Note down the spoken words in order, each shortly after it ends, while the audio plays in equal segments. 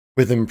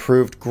with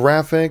improved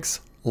graphics,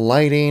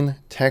 lighting,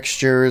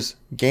 textures,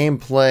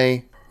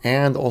 gameplay,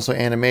 and also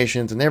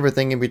animations and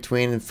everything in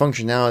between and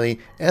functionality.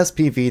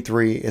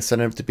 SPV3 is set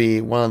up to be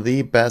one of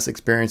the best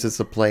experiences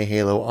to play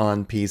Halo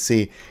on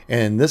PC.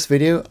 And in this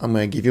video, I'm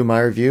going to give you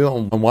my review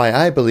on why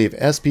I believe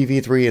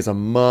SPV3 is a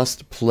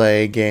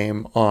must-play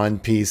game on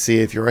PC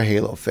if you're a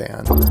Halo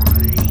fan.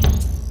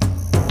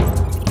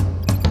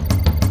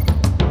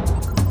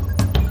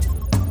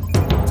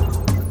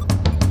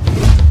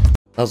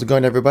 How's it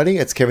going, everybody?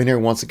 It's Kevin here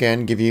once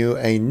again, give you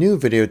a new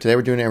video. Today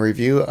we're doing a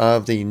review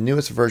of the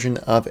newest version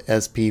of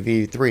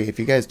SPV3. If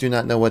you guys do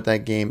not know what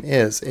that game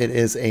is, it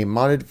is a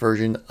modded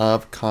version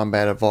of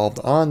Combat Evolved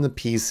on the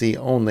PC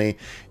only,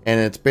 and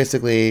it's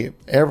basically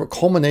a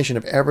culmination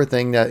of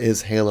everything that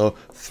is Halo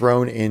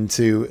thrown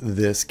into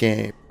this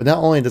game. But not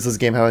only does this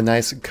game have a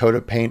nice coat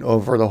of paint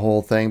over the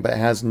whole thing, but it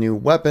has new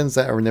weapons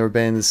that have never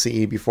been in the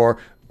CE before,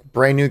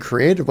 brand new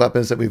creative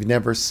weapons that we've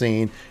never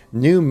seen,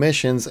 new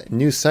missions,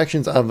 new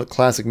sections of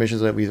classic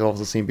missions that we've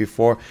also seen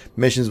before,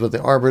 missions with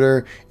the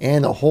Arbiter,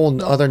 and a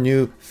whole other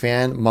new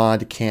fan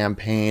mod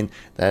campaign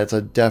that's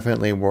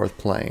definitely worth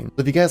playing.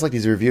 So if you guys like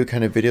these review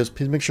kind of videos,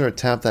 please make sure to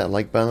tap that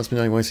like button. Let me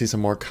know you want to see some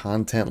more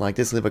content like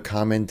this. Leave a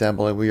comment down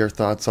below what your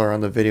thoughts are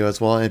on the video as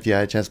well. And if you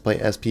had a chance to play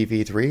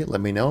SPV3,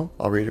 let me know.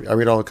 I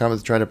read all the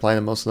comments and try to apply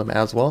to most of them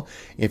as well.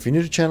 If you're new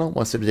to the channel,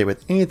 want to stay up to date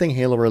with anything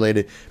Halo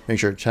related, make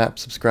sure to tap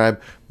subscribe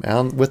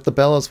with the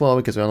bell as well,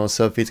 because we all know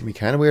sub feeds can be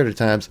kind of weird at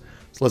times.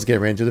 So let's get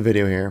right into the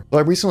video here. So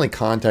I recently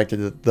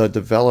contacted the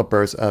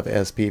developers of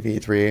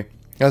SPV3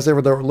 as they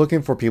were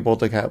looking for people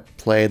to kind of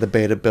play the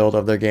beta build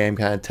of their game,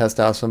 kind of test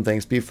out some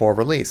things before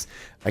release.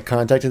 I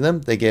contacted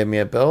them, they gave me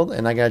a build,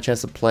 and I got a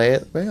chance to play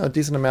it, a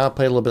decent amount,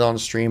 played a little bit on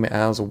stream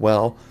as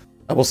well.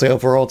 I will say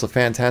overall it's a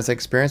fantastic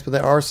experience, but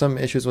there are some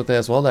issues with it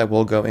as well that I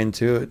will go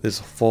into this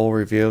full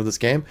review of this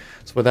game.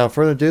 So without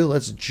further ado,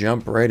 let's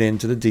jump right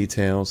into the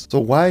details. So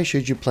why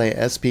should you play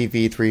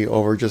SPV3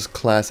 over just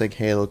classic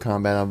Halo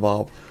Combat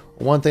Evolved?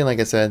 One thing, like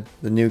I said,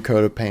 the new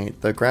coat of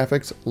paint. The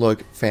graphics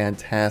look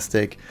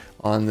fantastic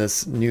on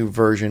this new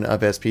version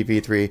of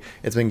SPV3.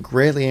 It's been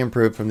greatly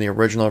improved from the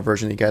original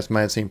version that you guys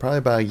might have seen probably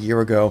about a year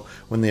ago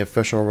when the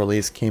official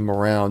release came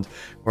around,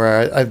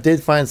 where I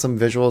did find some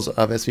visuals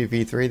of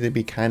SPV3 to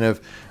be kind of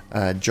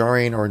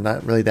jarring or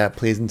not really that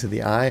pleasing to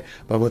the eye,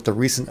 but with the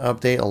recent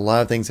update, a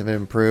lot of things have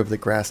improved. The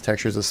grass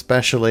textures,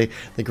 especially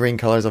the green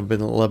colors, have been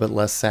a little bit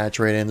less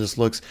saturated and just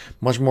looks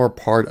much more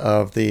part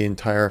of the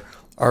entire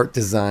art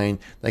design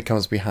that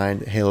comes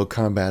behind Halo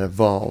Combat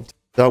Evolved.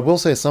 So I will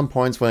say at some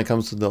points when it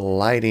comes to the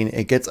lighting,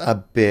 it gets a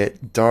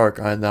bit dark.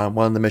 On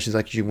one of the missions,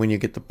 actually, when you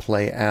get to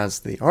play as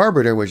the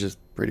Arbiter, which is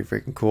pretty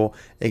freaking cool,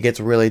 it gets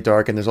really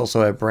dark. And there's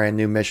also a brand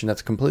new mission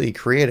that's completely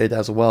created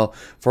as well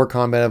for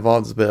Combat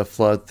Evolved. There's a bit of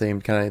flood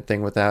themed kind of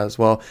thing with that as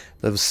well.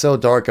 It was so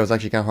dark, it was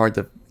actually kind of hard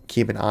to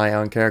keep an eye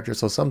on characters,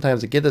 so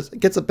sometimes it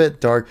gets a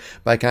bit dark,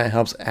 but it kind of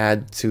helps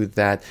add to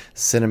that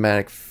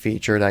cinematic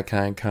feature that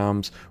kind of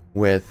comes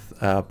with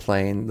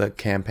playing the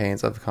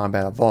campaigns of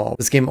Combat Evolved.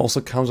 This game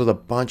also comes with a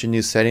bunch of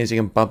new settings. You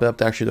can bump it up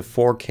to actually the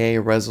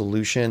 4K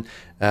resolution,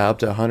 up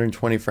to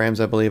 120 frames,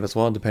 I believe, as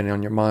well, depending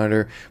on your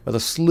monitor, with a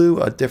slew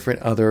of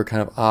different other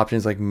kind of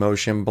options like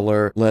motion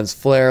blur, lens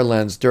flare,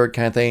 lens dirt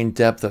kind of thing,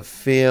 depth of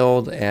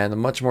field, and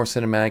much more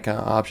cinematic kind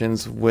of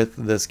options with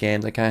this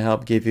game that kind of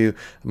help give you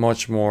a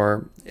much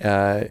more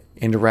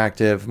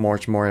interactive,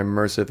 much more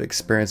immersive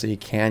experience that you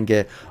can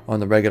get on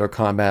the regular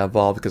Combat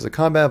Evolved, because the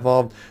Combat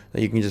Evolved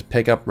that you can just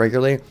pick up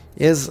regularly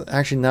is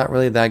actually not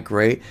really that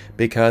great,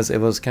 because it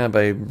was kind of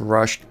a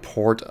rushed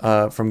port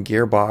from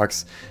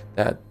Gearbox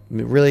that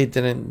really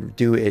didn't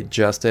do it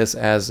justice.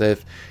 As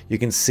if you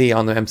can see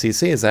on the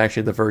MCC is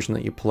actually the version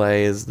that you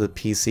play is the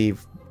PC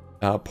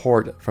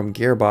port from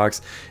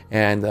Gearbox,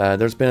 and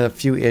there's been a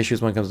few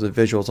issues when it comes to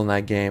the visuals on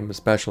that game,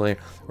 especially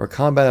where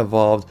Combat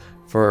Evolved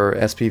for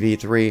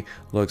SPV3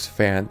 looks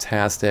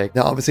fantastic.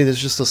 Now obviously there's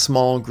just a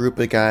small group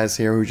of guys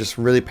here who are just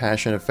really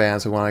passionate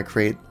fans who want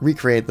to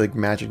recreate the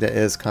magic that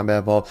is Combat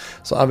Evolved.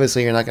 So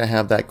obviously you're not going to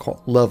have that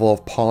level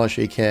of polish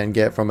you can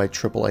get from a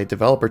AAA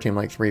developer team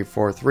like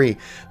 343,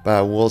 but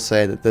I will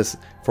say that this,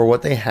 for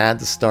what they had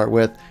to start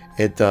with,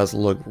 it does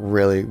look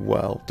really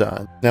well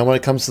done. Now when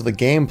it comes to the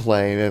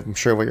gameplay, I'm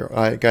sure what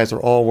you guys are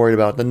all worried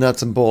about, the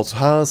nuts and bolts.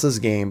 How does this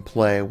game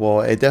play?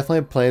 Well, it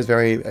definitely plays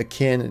very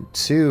akin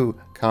to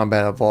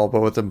Combat Evolved,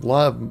 but with a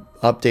lot of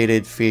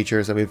updated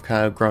features that we've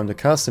kind of grown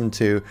accustomed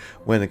to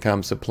when it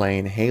comes to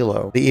playing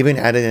Halo. They even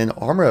added in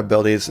armor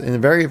abilities in a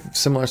very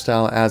similar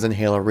style as in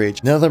Halo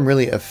Reach. None of them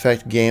really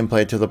affect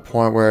gameplay to the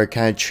point where it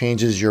kind of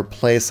changes your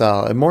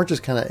playstyle. It more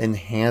just kind of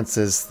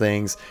enhances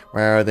things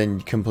rather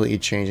than completely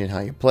changing how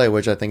you play,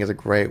 which I think is a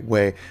great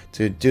way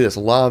to do this. A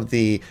lot of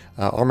the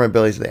armor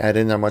abilities they add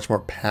in are much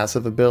more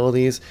passive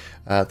abilities.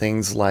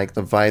 Things like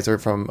the visor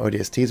from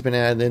ODST has been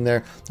added in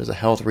there. There's a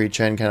health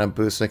regen kind of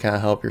boost to kind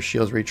of help your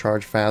shields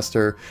recharge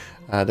faster.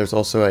 There's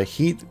also a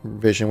heat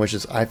vision, which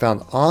is I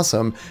found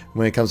awesome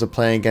when it comes to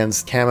playing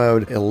against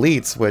camoed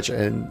elites, which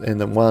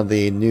in one of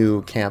the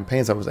new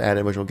campaigns that was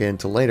added, which we'll get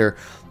into later,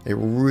 it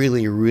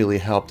really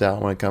helped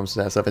out when it comes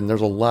to that stuff. And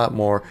there's a lot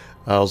more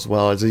as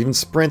well. There's even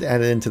sprint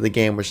added into the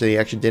game, which they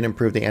actually did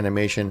improve the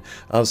animation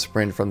of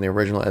sprint from the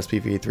original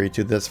SPV3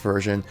 to this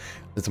version.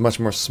 It's a much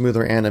more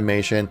smoother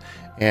animation,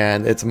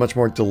 and it's much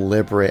more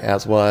deliberate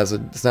as well, as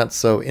it's not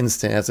so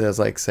instant as it is,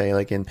 like, say,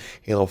 like in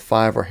Halo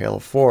 5 or Halo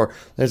 4.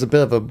 There's a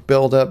bit of a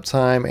build-up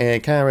time, and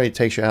it kind of really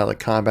takes you out of the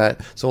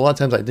combat. So a lot of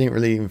times I didn't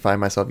really even find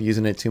myself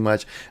using it too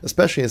much,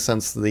 especially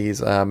since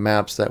these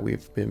maps that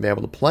we've been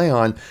able to play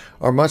on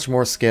are much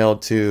more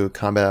scaled to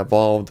Combat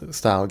Evolved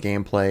style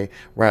gameplay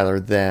rather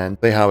than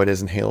how it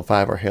is in Halo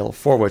 5 or Halo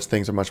 4, which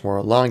things are much more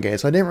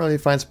elongated. So I didn't really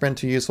find sprint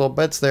too useful,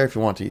 but it's there if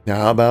you want to. Now,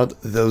 how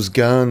about those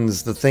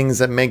guns? The things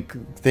that make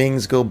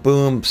things go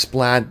boom,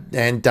 splat,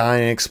 and die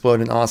and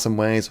explode in awesome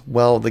ways.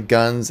 Well, the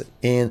guns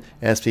in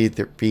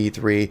SPV3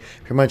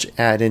 pretty much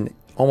add in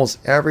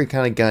almost every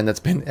kind of gun that's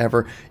been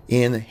ever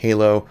in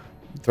Halo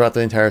throughout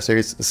the entire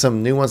series.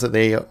 Some new ones that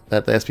the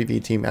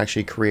SPV team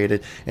actually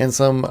created, and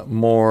some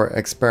more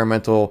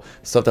experimental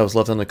stuff that was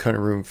left on the cutting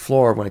room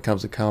floor when it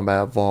comes to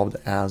Combat Evolved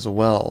as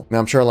well. Now,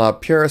 I'm sure a lot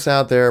of purists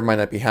out there might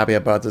not be happy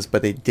about this,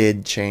 but they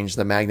did change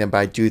the Magnum, but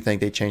I do think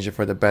they changed it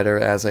for the better,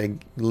 as it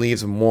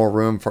leaves more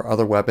room for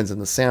other weapons in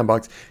the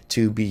sandbox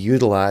to be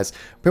utilized.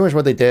 Pretty much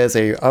what they did is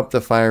they upped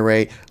the fire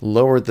rate,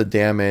 lowered the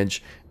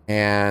damage,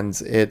 and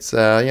it's, you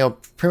know,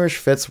 pretty much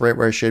fits right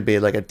where it should be,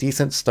 like a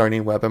decent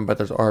starting weapon, but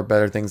there are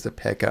better things to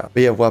pick up.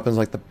 But you have weapons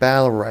like the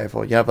battle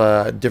rifle. You have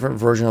a different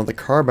version of the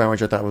carbine,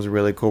 which I thought was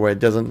really cool, where it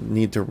doesn't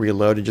need to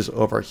reload, it just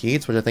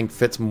overheats, which I think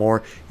fits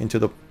more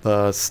into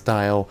the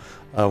style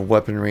of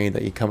weaponry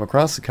that you come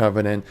across the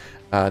Covenant.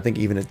 I think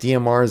even a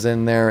DMR is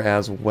in there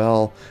as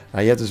well.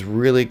 You have this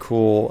really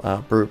cool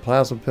brute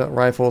plasma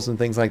rifles and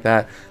things like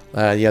that.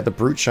 You have the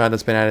brute shot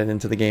that's been added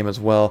into the game as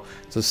well.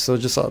 So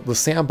just the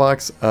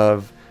sandbox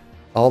of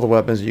all the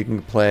weapons you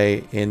can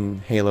play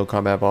in Halo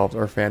Combat Evolved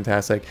are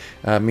fantastic.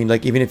 I mean,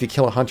 like, even if you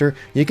kill a hunter,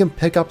 you can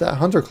pick up that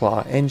hunter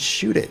claw and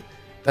shoot it.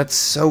 That's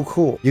so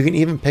cool. You can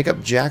even pick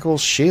up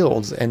Jackal's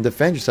shields and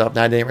defend yourself.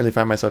 Now, I didn't really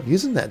find myself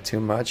using that too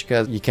much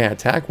because you can't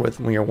attack with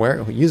when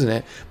you're using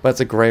it, but it's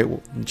a great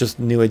just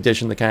new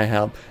addition to kind of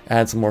help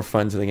add some more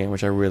fun to the game,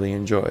 which I really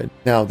enjoyed.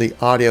 Now, the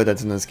audio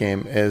that's in this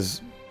game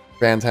is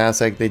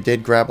fantastic. They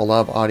did grab a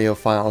lot of audio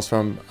files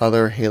from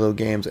other Halo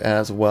games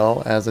as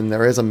well, as in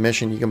there is a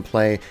mission you can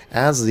play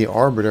as the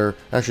Arbiter.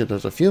 Actually,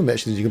 there's a few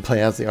missions you can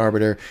play as the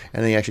Arbiter,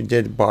 and they actually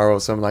did borrow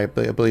some, like,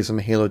 I believe some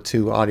Halo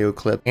 2 audio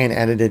clip and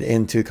added it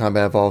into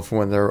Combat Evolved for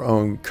one of their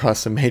own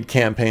custom-made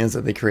campaigns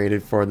that they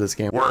created for this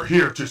game. We're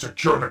here to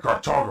secure the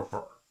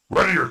cartographer.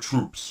 Ready your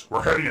troops.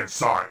 We're heading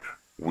inside.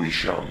 We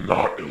shall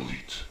not,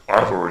 Elite.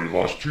 I've already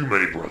lost too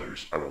many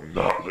brothers. I will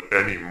not let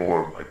any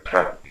more of my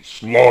pack be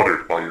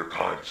slaughtered by your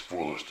kind's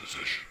foolish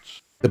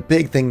decisions. The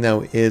big thing,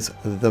 though, is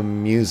the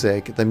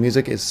music. The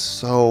music is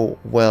so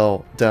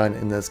well done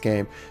in this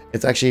game.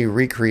 It's actually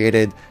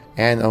recreated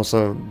and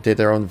also did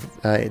their own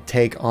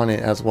take on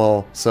it as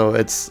well. So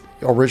it's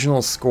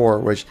original score,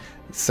 which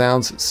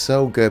sounds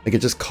so good. Like,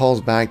 it just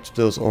calls back to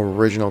those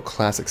original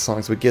classic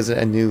songs, but gives it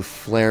a new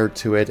flair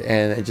to it,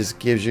 and it just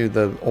gives you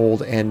the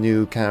old and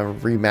new kind of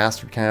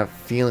remastered kind of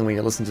feeling when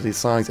you listen to these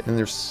songs, and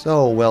they're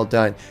so well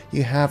done.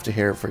 You have to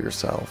hear it for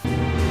yourself.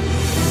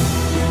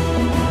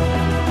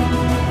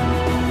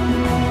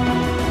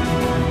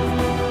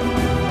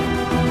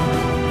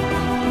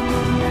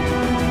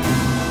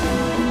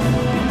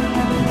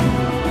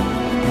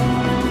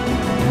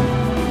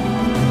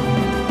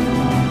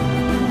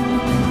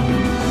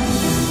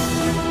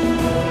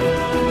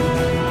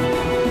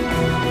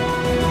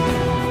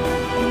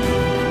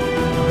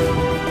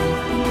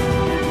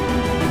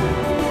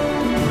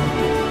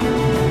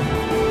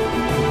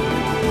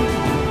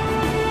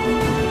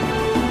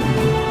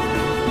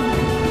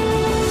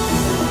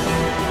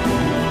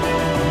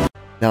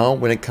 Now,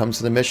 when it comes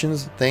to the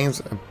missions, things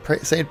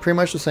stayed pretty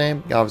much the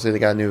same. Obviously, they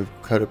got a new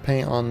coat of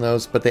paint on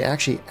those, but they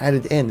actually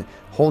added in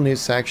whole new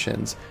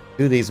sections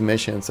to these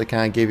missions to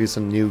kind of give you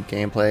some new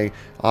gameplay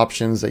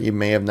options that you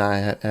may have not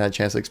had a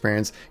chance to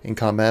experience in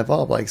Combat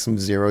Evolved, like some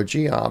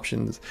zero-G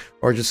options,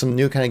 or just some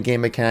new kind of game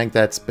mechanic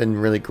that's been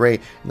really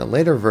great in the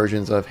later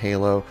versions of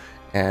Halo,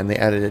 and they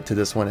added it to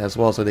this one as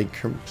well. So they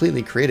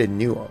completely created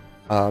new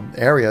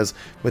areas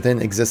within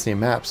existing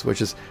maps,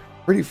 which is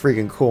pretty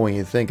freaking cool when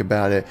you think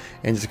about it,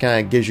 and just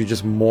kind of gives you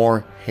just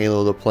more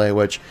Halo to play,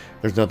 which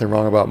there's nothing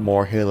wrong about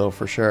more Halo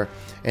for sure.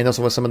 And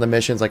also with some of the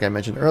missions, like I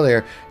mentioned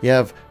earlier, you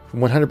have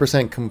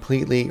 100%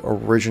 completely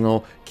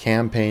original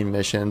campaign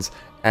missions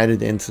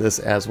added into this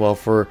as well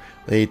for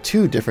the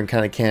two different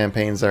kind of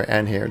campaigns that are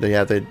in here. They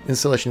have the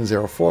Installation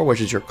 04,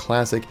 which is your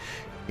classic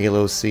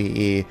Halo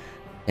CE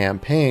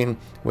campaign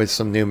with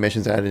some new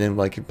missions added in,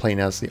 like playing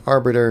as the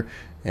Arbiter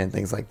and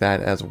things like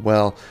that as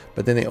well.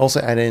 But then they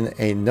also add in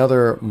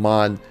another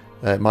mod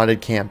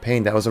modded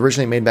campaign that was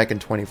originally made back in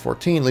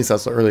 2014, at least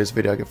that's the earliest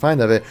video I could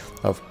find of it,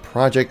 of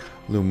Project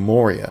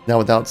Lumoria. Now,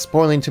 without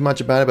spoiling too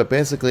much about it, but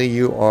basically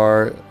you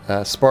are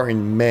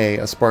Spartan May,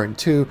 a Spartan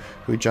 2,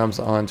 who jumps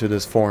onto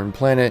this foreign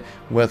planet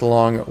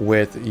along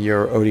with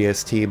your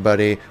ODST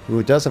buddy,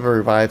 who does have a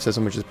revive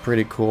system, which is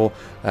pretty cool.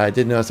 I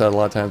did notice that a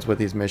lot of times with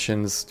these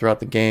missions throughout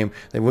the game,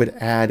 they would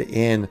add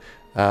in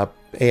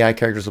AI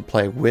characters to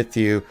play with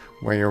you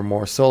where you're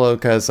more solo,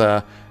 because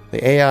the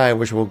AI,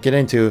 which we'll get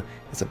into,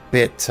 is a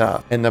bit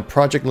tough. And the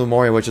Project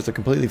Lumoria, which is a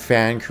completely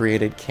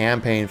fan-created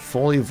campaign,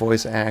 fully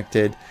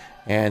voice-acted,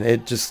 and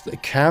it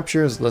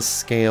captures the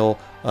scale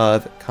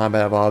of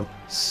Combat Evolved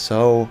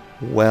so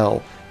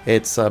well.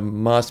 It's a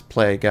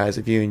must-play, guys,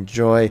 if you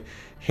enjoy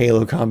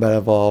Halo Combat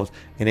Evolved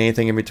and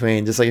anything in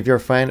between. Just like if you're a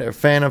fan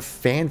of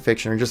fan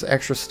fiction or just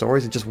extra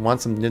stories and just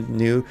want some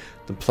new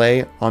to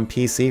play on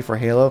PC for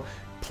Halo,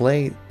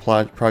 play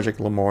Project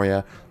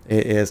Lumoria.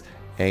 It is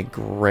a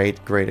great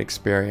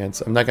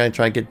experience. I'm not going to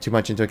try to get too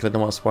much into it because I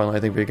don't want to spoil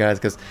anything for you guys,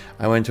 because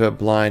I went into it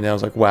blind and I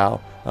was like,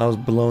 wow, I was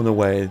blown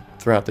away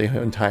throughout the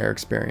entire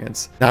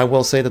experience. Now, I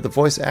will say that the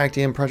voice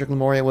acting in Project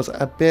Lumoria was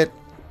a bit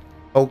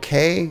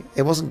okay.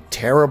 It wasn't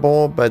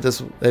terrible, but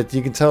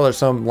you can tell there's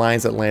some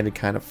lines that landed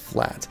kind of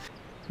flat.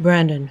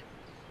 Brandon,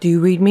 do you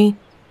read me?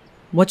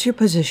 What's your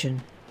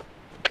position?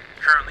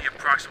 Currently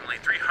approximately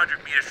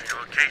 300 meters from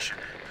your location.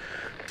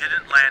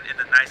 Didn't land in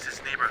the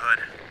nicest neighborhood.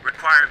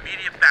 Require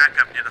immediate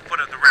backup near the foot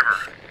of the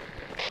river.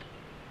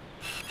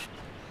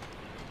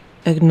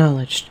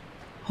 Acknowledged.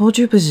 Hold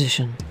your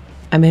position.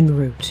 I'm en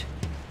route.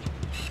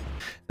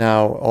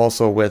 Now,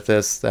 also with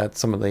this, that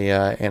some of the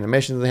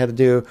animations they had to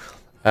do,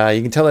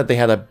 you can tell that they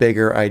had a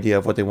bigger idea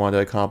of what they wanted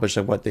to accomplish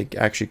and what they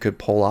actually could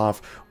pull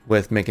off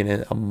with making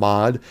it a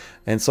mod.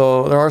 And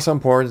so there are some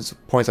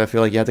points I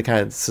feel like you have to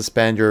kind of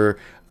suspend your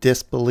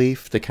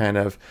disbelief to kind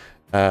of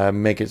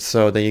make it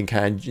so that you can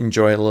kind of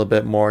enjoy it a little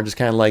bit more, just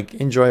kind of like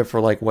enjoy it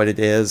for like what it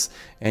is,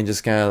 and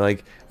just kind of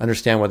like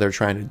understand what they're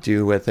trying to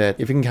do with it.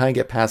 If you can kind of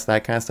get past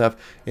that kind of stuff,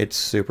 it's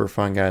super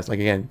fun, guys. Like,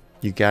 again,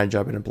 you gotta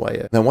jump in and play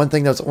it. Now, one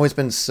thing that's always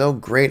been so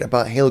great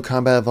about Halo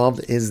Combat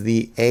Evolved is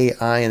the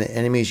AI and the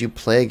enemies you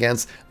play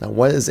against. Now,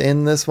 what is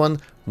in this one?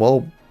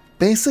 Well,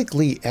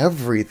 basically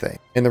everything.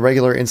 In the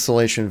regular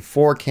installation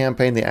 4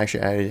 campaign, they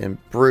actually added in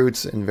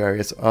brutes and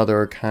various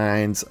other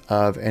kinds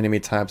of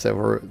enemy types that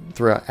were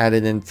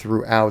added in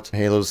throughout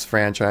Halo's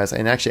franchise,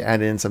 and actually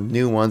added in some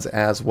new ones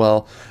as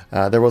well.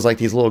 There was like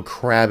these little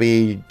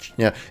crabby,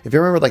 if you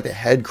remember like the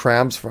head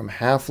crabs from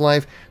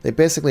Half-Life, they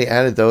basically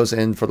added those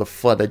in for the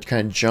Flood that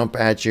kind of jump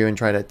at you and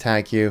try to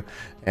attack you,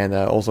 and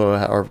also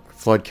our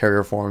Flood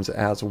carrier forms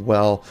as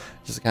well.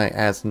 Just kind of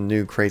adds some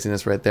new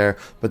craziness right there.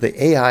 But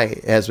the AI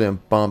has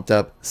been bumped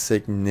up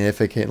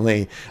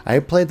significantly. I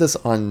played this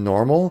on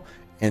normal,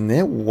 and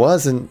it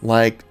wasn't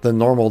like the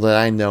normal that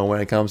I know when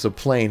it comes to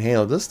playing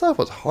Halo. This stuff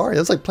was hard.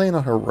 It's like playing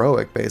on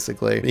heroic,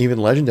 basically. Even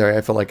legendary,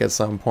 I feel like at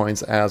some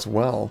points as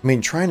well. I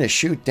mean, trying to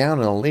shoot down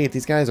an elite,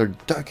 these guys are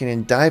ducking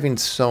and diving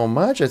so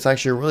much, it's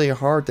actually really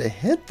hard to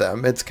hit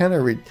them. It's kind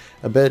of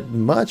a bit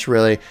much,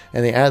 really.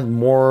 And they add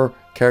more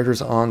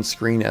characters on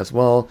screen as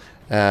well,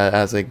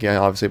 as they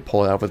obviously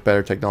pull it out with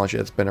better technology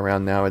that's been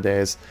around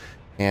nowadays.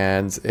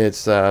 And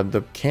it's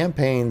the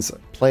campaigns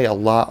play a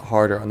lot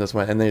harder on this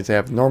one, and they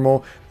have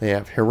normal, they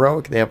have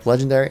heroic, they have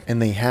legendary,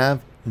 and they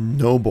have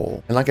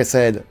noble. And like I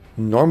said,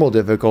 normal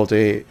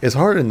difficulty is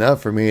hard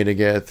enough for me to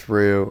get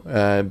through,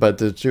 but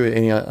to do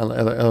any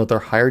other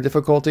higher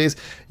difficulties,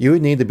 you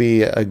would need to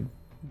be a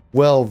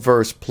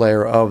well-versed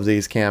player of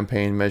these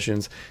campaign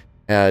missions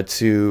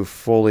to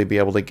fully be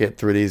able to get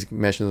through these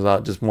missions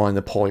without just wanting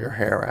to pull your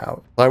hair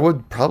out. I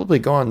would probably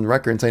go on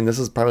record saying this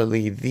is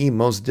probably the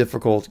most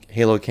difficult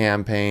Halo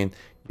campaign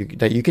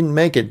that you can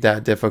make it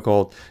that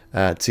difficult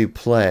to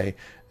play.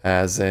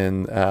 As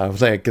in,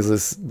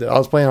 because I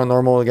was playing on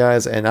normal,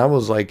 guys, and I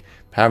was like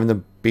having to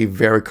be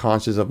very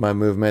conscious of my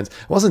movements.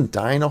 I wasn't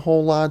dying a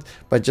whole lot,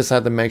 but just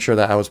had to make sure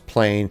that I was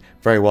playing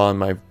very well and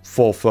my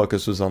full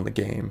focus was on the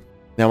game.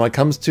 Now, when it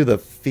comes to the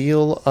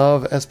feel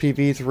of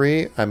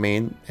SPV3, I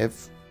mean, it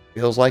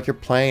feels like you're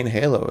playing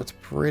Halo. It's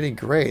pretty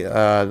great.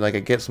 Like, I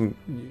get when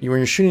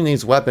you're shooting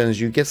these weapons,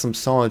 you get some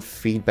solid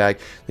feedback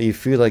that you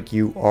feel like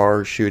you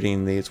are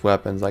shooting these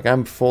weapons. Like,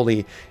 I'm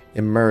fully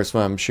immersed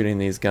when I'm shooting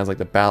these guns, like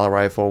the battle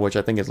rifle, which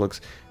I think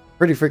looks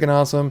pretty freaking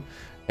awesome.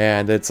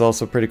 And it's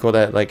also pretty cool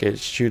that like it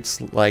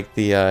shoots like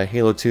the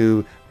Halo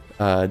 2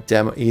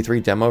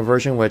 E3 demo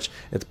version, which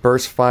it's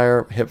burst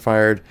fire, hip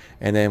fired,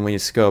 and then when you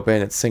scope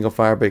in, it's single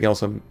fire, but you can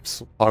also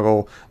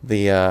toggle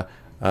the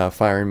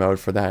firing mode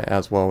for that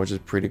as well, which is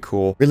pretty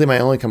cool. Really, my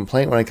only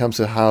complaint when it comes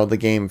to how the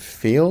game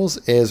feels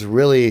is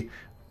really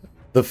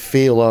the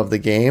feel of the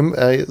game.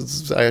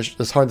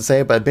 It's hard to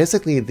say, but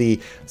basically the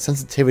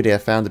sensitivity I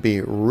found to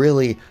be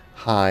really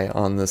high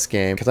on this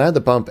game, because I had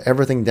to bump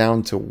everything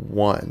down to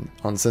 1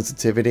 on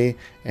sensitivity,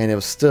 and it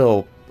was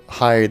still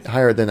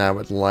higher than I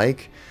would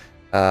like.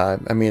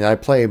 I mean, I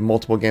played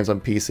multiple games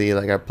on PC.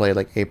 Like, I played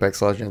like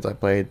Apex Legends, I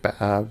played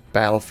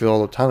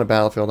Battlefield, a ton of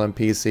Battlefield on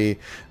PC,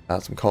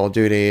 some Call of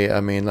Duty. I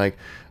mean, like,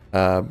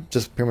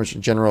 just pretty much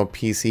general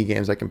PC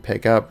games I can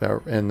pick up,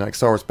 and like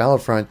Star Wars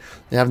Battlefront,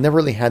 and I've never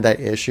really had that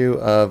issue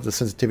of the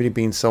sensitivity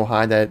being so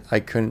high that I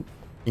couldn't,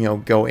 you know,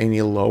 go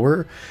any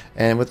lower.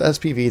 And with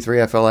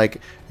SPV3, I felt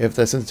like if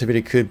the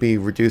sensitivity could be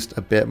reduced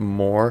a bit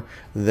more,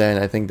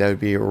 then I think that would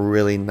be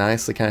really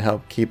nice to kind of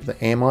help keep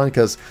the aim on,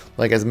 because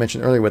like as I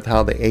mentioned earlier, with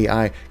how the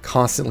AI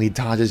constantly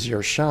dodges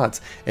your shots,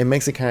 it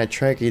makes it kind of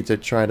tricky to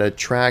try to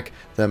track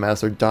them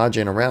as they're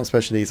dodging around,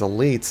 especially these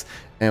elites.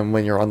 And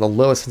when you're on the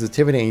lowest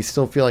sensitivity and you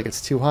still feel like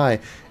it's too high,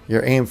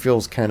 your aim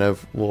feels kind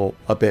of, well,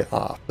 a bit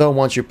off. So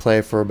once you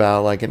play for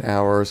about like an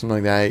hour or something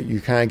like that,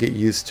 you kind of get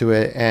used to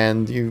it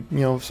and you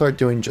know, start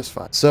doing just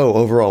fine. So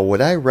overall,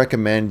 would I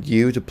recommend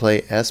you to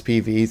play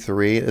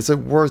SPV3? Is it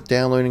worth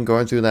downloading,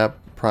 going through that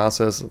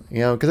process? You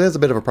know, because it's a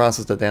bit of a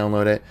process to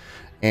download it.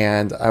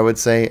 And I would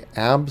say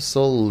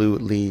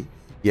absolutely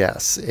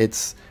yes.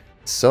 It's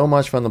so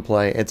much fun to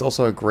play. It's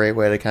also a great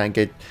way to kind of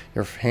get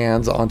your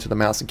hands onto the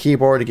mouse and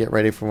keyboard to get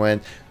ready for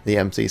when the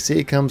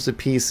MCC comes to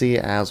PC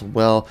as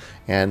well.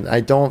 And I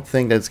don't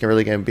think that it's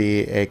really going to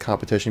be a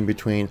competition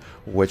between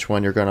which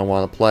one you're going to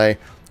want to play,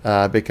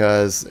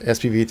 because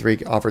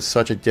SPV3 offers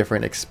such a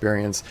different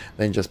experience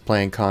than just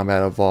playing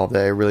Combat Evolved,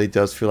 that it really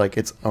does feel like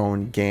its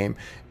own game.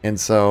 And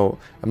so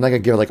I'm not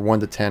going to give it like a 1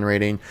 to 10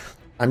 rating.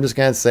 I'm just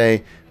going to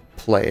say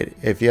play it.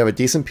 If you have a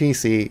decent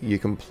PC, you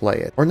can play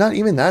it. Or not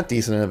even that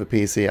decent of a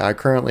PC. I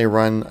currently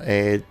run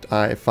a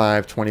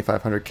i5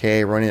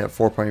 2500K running at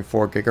 4.4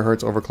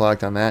 gigahertz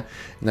overclocked on that,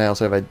 and I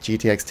also have a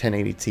GTX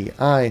 1080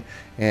 Ti,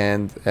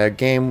 and that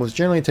game was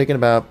generally taking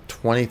about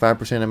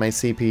 25% of my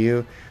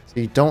CPU, so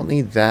you don't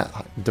need that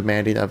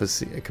demanding of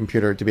a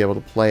computer to be able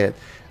to play it.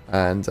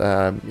 And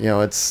you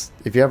know,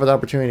 if you have an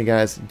opportunity,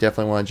 guys,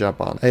 definitely want to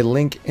jump on. A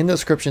link in the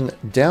description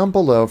down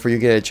below for you to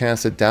get a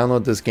chance to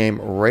download this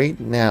game right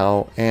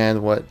now.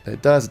 And what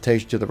it does, it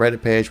takes you to the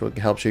Reddit page, which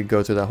helps you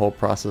go through the whole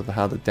process of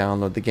how to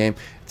download the game.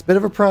 It's a bit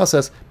of a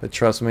process, but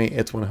trust me,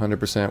 it's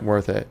 100%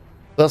 worth it.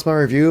 So that's my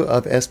review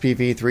of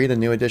SPV3, the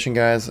new edition,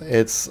 guys.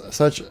 It's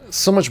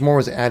so much more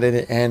was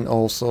added, and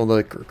also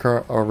the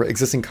current or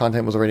existing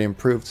content was already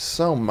improved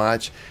so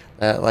much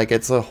that like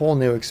it's a whole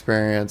new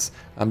experience.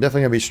 I'm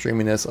definitely gonna be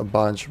streaming this a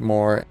bunch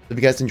more. If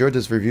you guys enjoyed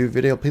this review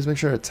video, please make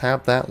sure to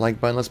tap that like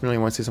button. Let me know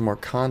you want to see some more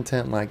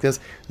content like this.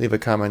 Leave a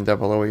comment down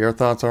below what your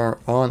thoughts are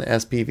on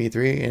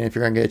SPV3, and if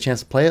you're gonna get a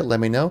chance to play it,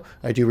 let me know.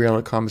 I do read all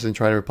the comments and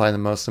try to reply to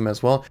most of them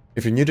as well.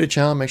 If you're new to the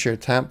channel, make sure to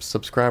tap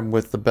subscribe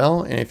with the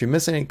bell, and if you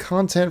miss any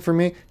content from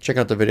me, check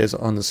out the videos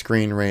on the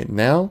screen right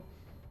now.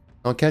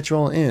 I'll catch you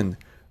all in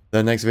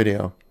the next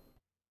video.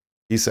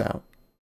 Peace out.